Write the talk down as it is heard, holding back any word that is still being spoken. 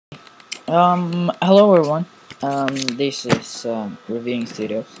Hello everyone. This is Reviewing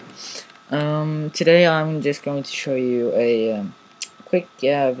Studios. Today I'm just going to show you a quick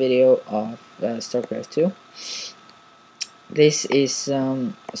video of Starcraft 2. This is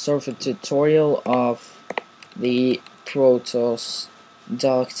sort of a tutorial of the Protoss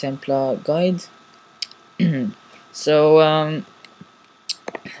Dark Templar guide. So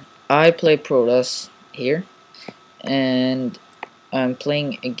I play Protoss here, and I'm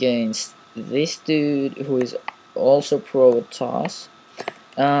playing against this dude who is also protoss.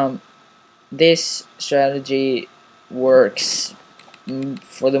 This strategy works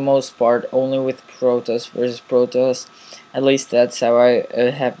for the most part only with protoss versus protoss. At least that's how I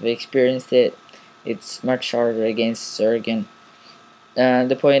have experienced it. It's much harder against Zerg.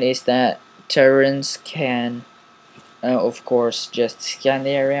 The point is that Terrans can of course just scan the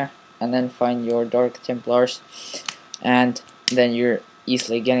area and then find your Dark Templars, and then you're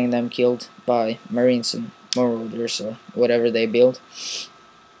easily getting them killed by Marines and Marauders or whatever they build.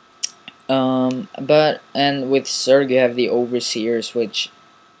 And with Zerg you have the Overseers, which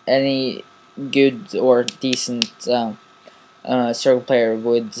any good or decent Zerg player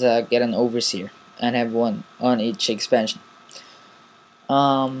would get an Overseer and have one on each expansion.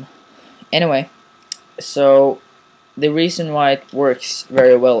 Anyway, so the reason why it works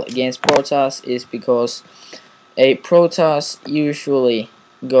very well against Protoss is because a Protoss usually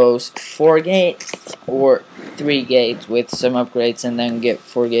goes 4 gate or 3 gate with some upgrades and then get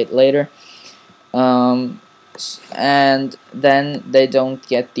 4 gate later. And then they don't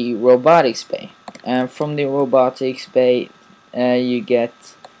get the robotics bay. And from the robotics bay you get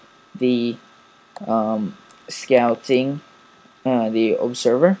the scouting, the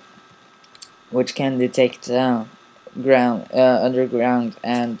observer, which can detect underground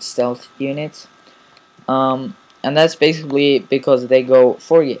and stealth units. And that's basically because they go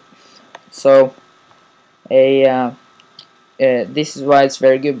 4 gate. So this is why it's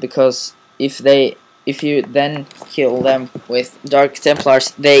very good, because if you then kill them with Dark Templars,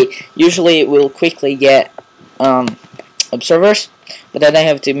 they usually will quickly get observers, but then they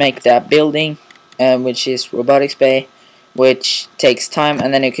have to make that building, which is robotics bay, which takes time,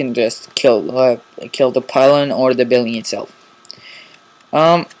 and then you can just kill the pylon or the building itself.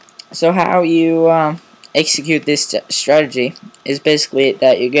 So how you execute this strategy is basically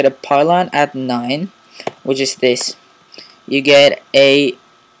that you get a pylon at 9, which is this. You get a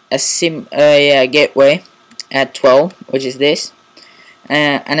gateway at 12, which is this,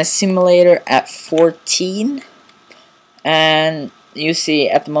 and a simulator at 14. And you see,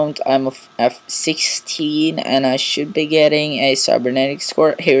 at the moment I'm of 16, and I should be getting a cybernetic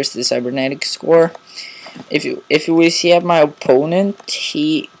score. Here's the cybernetic score. If we see at my opponent,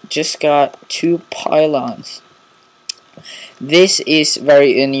 he just got 2 pylons. This is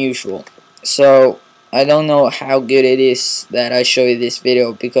very unusual, so I don't know how good it is that I show you this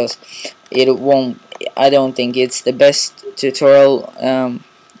video, because I don't think it's the best tutorial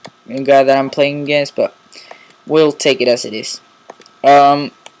guy that I'm playing against, but we'll take it as it is.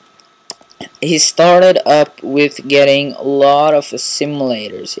 He started up with getting a lot of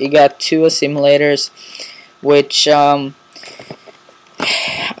assimilators. He got 2 assimilators, which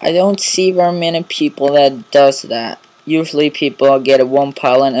I don't see very many people that does that. Usually people get a 1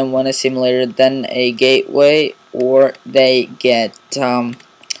 pylon and 1 assimilator, then a gateway, or they get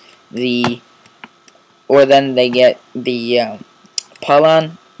the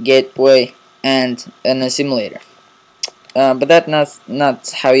pylon, gateway, and an assimilator. But that's not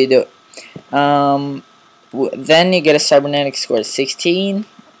how you do it. Then you get a cybernetic score at 16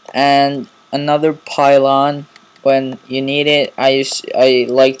 and another pylon when you need it. I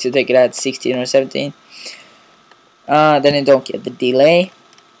like to take it at 16 or 17. Then you don't get the delay.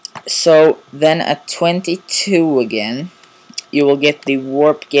 So then at 22 again, you will get the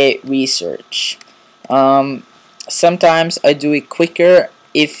warp gate research. Sometimes I do it quicker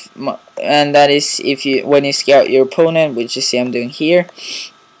and that is when you scout your opponent, which you see I'm doing here.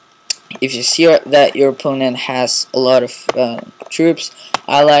 If you see that your opponent has a lot of troops,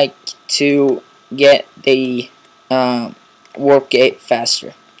 I like to get the warp gate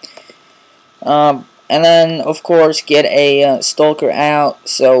faster. And then of course get a stalker out,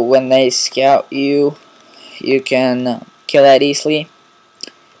 so when they scout you, you can kill that easily.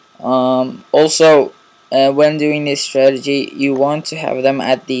 Also, when doing this strategy, you want to have them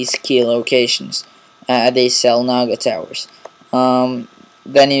at these key locations, at these cell naga towers.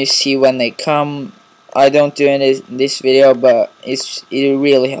 Then you see when they come. I don't do it in this video, but it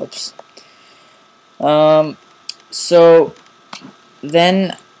really helps. So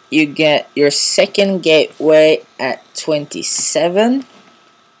then you get your second gateway at 27,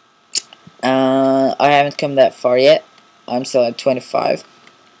 I haven't come that far yet. I'm still at 25.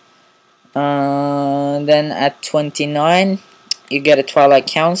 Then at 29, you get a Twilight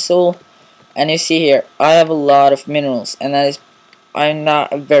Council, and you see here I have a lot of minerals, and that is I'm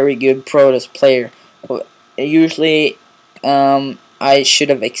not a very good protoss player. Usually, I should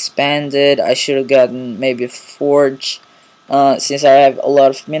have expanded. I should have gotten maybe a forge, since I have a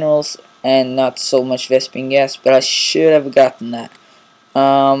lot of minerals and not so much Vespene gas. But I should have gotten that.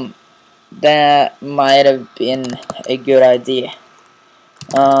 That might have been a good idea.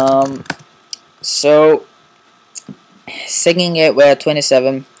 So second gateway at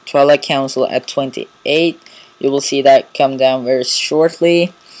 27, Twilight Council at 28. You will see that come down very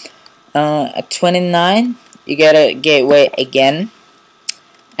shortly. At 29, you get a gateway again.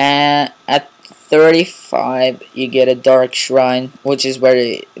 And at 35, you get a Dark Shrine, which is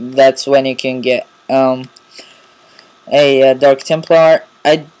where that's when you can get a Dark Templar.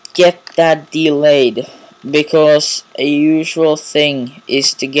 I get that delayed because a usual thing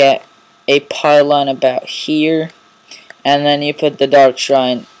is to get a pylon about here, and then you put the Dark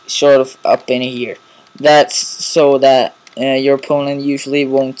Shrine sort of up in here. That's so that your opponent usually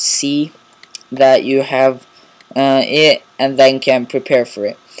won't see that you have it, and then can prepare for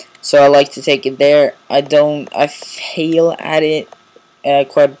it. So I like to take it there. I fail at it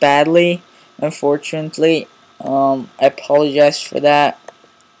quite badly, unfortunately. I apologize for that.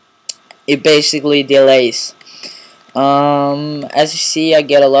 It basically delays. As you see, I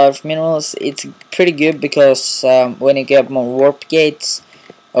get a lot of minerals. It's pretty good because when you get more warp gates,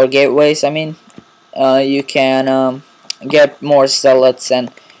 or gateways, I mean, you can get more zealots,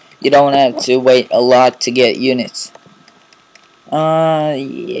 and you don't have to wait a lot to get units.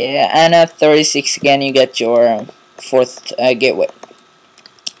 Yeah, and at 36 again, you get your fourth gateway.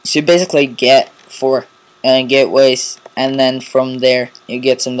 So you basically get 4 gateways, and then from there you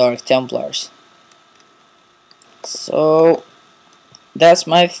get some Dark Templars. So that's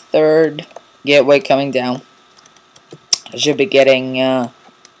my third gateway coming down. I should be getting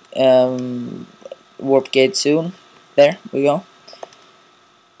warp gate soon. There we go.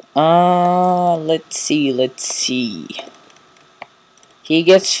 Let's see. He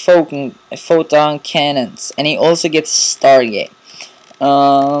gets photon cannons, and he also gets Stargate.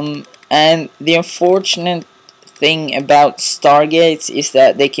 And the unfortunate thing about Stargates is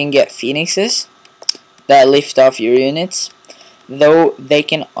that they can get Phoenixes that lift off your units, though they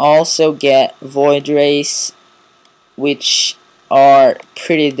can also get Void Rays, which are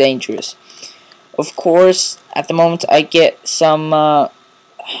pretty dangerous. Of course, at the moment I get some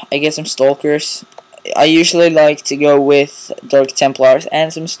Stalkers. I usually like to go with Dark Templars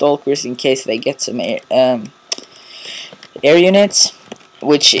and some Stalkers in case they get some air units,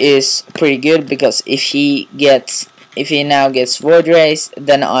 which is pretty good because if he now gets Void Rays,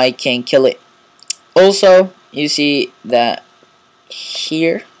 then I can kill it. Also, you see that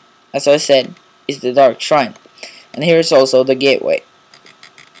here, as I said, is the Dark Shrine, and here is also the gateway.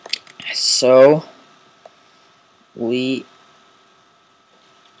 So we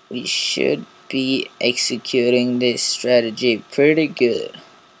should be executing this strategy pretty good.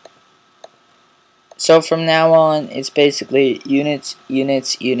 So from now on, it's basically units,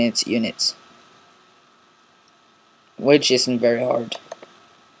 which isn't very hard.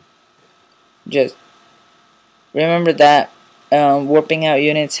 Just remember that warping out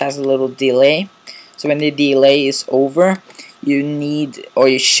units has a little delay. So when the delay is over, you need, or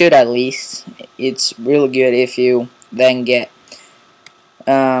you should at least, it's really good if you then get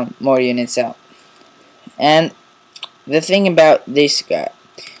more units out. And the thing about this guy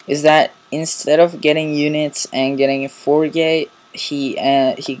is that instead of getting units and getting a 4-gate, he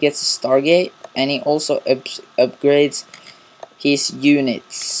gets a Stargate, and he also upgrades his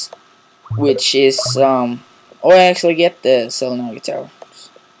units, which is oh, I actually get the Selenoid Tower.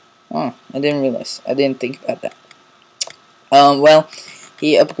 Oh, I didn't realize. I didn't think about that. Well,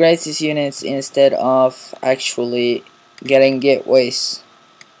 he upgrades his units instead of actually getting gateways,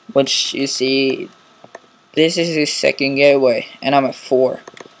 which you see, this is his second gateway, and I'm at 4.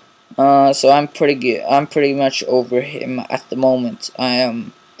 So I'm pretty good. I'm pretty much over him at the moment.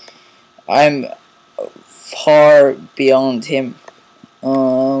 I'm far beyond him.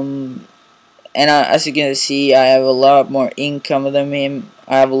 And as you can see, I have a lot more income than him.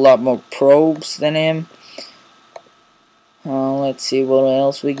 I have a lot more probes than him. Let's see what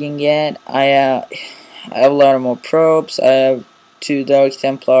else we can get. I have a lot more probes. I have 2 Dark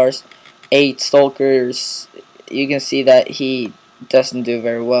Templars, 8 Stalkers. You can see that he doesn't do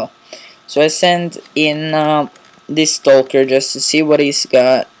very well. So I send in this Stalker just to see what he's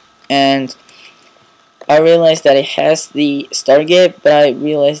got, and I realized that he has the Stargate, but I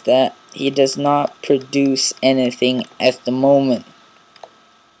realized that he does not produce anything at the moment.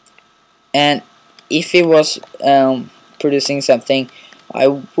 And if he was producing something, I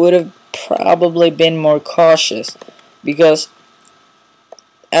would have probably been more cautious, because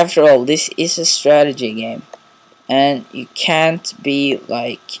after all, this is a strategy game, and you can't be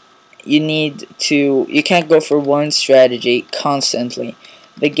like, you can't go for one strategy constantly.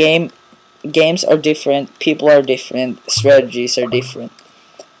 The games are different, people are different, strategies are different.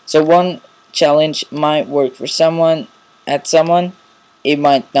 So one challenge might work for someone, it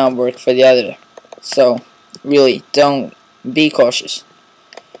might not work for the other. So really, don't be cautious.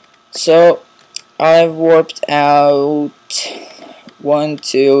 So I've warped out 1,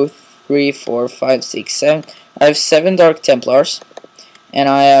 2, 3, 4, 5, 6, 7. I have 7 Dark Templars, and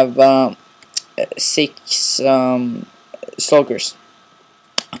I have 6 Stalkers.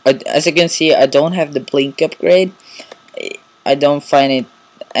 As you can see, I don't have the blink upgrade. I don't find it,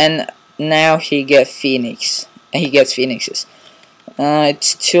 and now he gets Phoenix. He gets Phoenixes.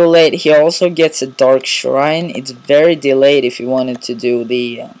 It's too late. He also gets a Dark Shrine. It's very delayed if you wanted to do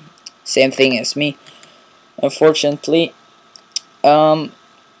the same thing as me, unfortunately.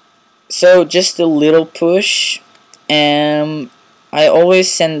 So just a little push. I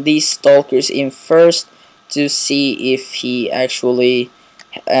always send these Stalkers in first to see if he actually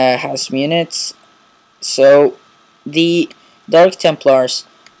has units. So the Dark Templars,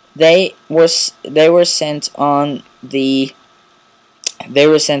 they were sent on the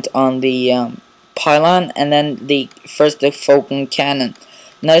pylon, and then first the Falcon cannon.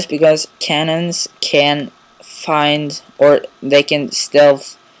 Notice, because cannons can find, or they can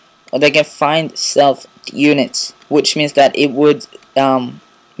find stealth units, which means that it would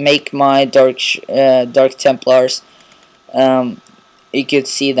make my Dark Templars, you could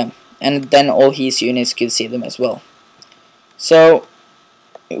see them, and then all his units could see them as well. So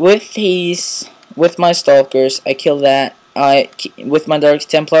with my Stalkers, I kill that. With my Dark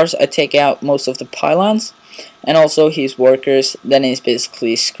Templars, I take out most of the pylons, and also his workers. Then he's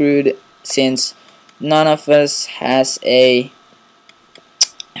basically screwed, since none of us has an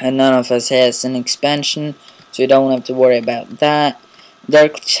expansion, so you don't have to worry about that.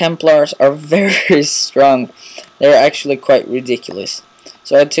 Dark Templars are very strong. They're actually quite ridiculous.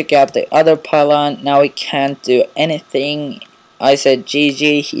 So I took out the other pylon. Now he can't do anything. I said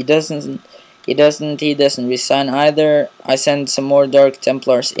GG. He doesn't resign either. I send some more Dark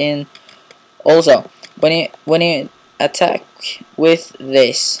Templars in. Also, when you attack with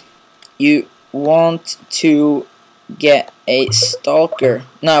this, you want to get a Stalker,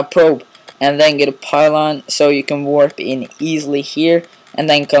 no, a probe, and then get a pylon, so you can warp in easily here, and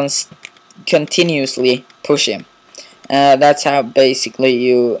then continuously push him. That's how basically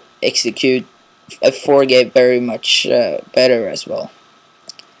you execute a 4-gate very much better as well.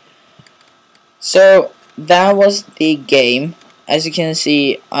 So that was the game. As you can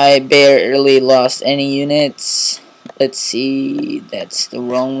see, I barely lost any units. Let's see, that's the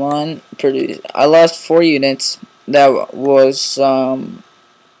wrong one. I lost 4 units. That was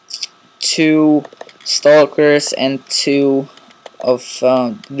 2 Stalkers and 2 of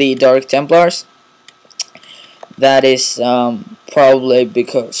the Dark Templars. That is probably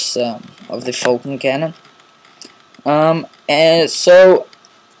because of the Falcon cannon. And so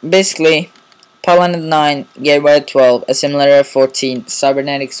basically, pylon at 9, gateway at 12, assimilator at 14,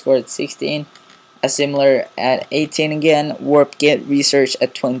 cybernetic score at 16, assimilator at 18 again, warp gate research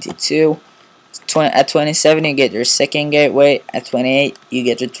at 22. At 27 you get your second gateway. At 28 you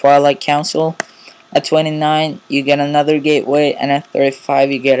get your Twilight Council. At 29 you get another gateway, and at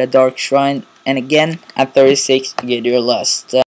 35 you get a Dark Shrine, and again at 36 you get your last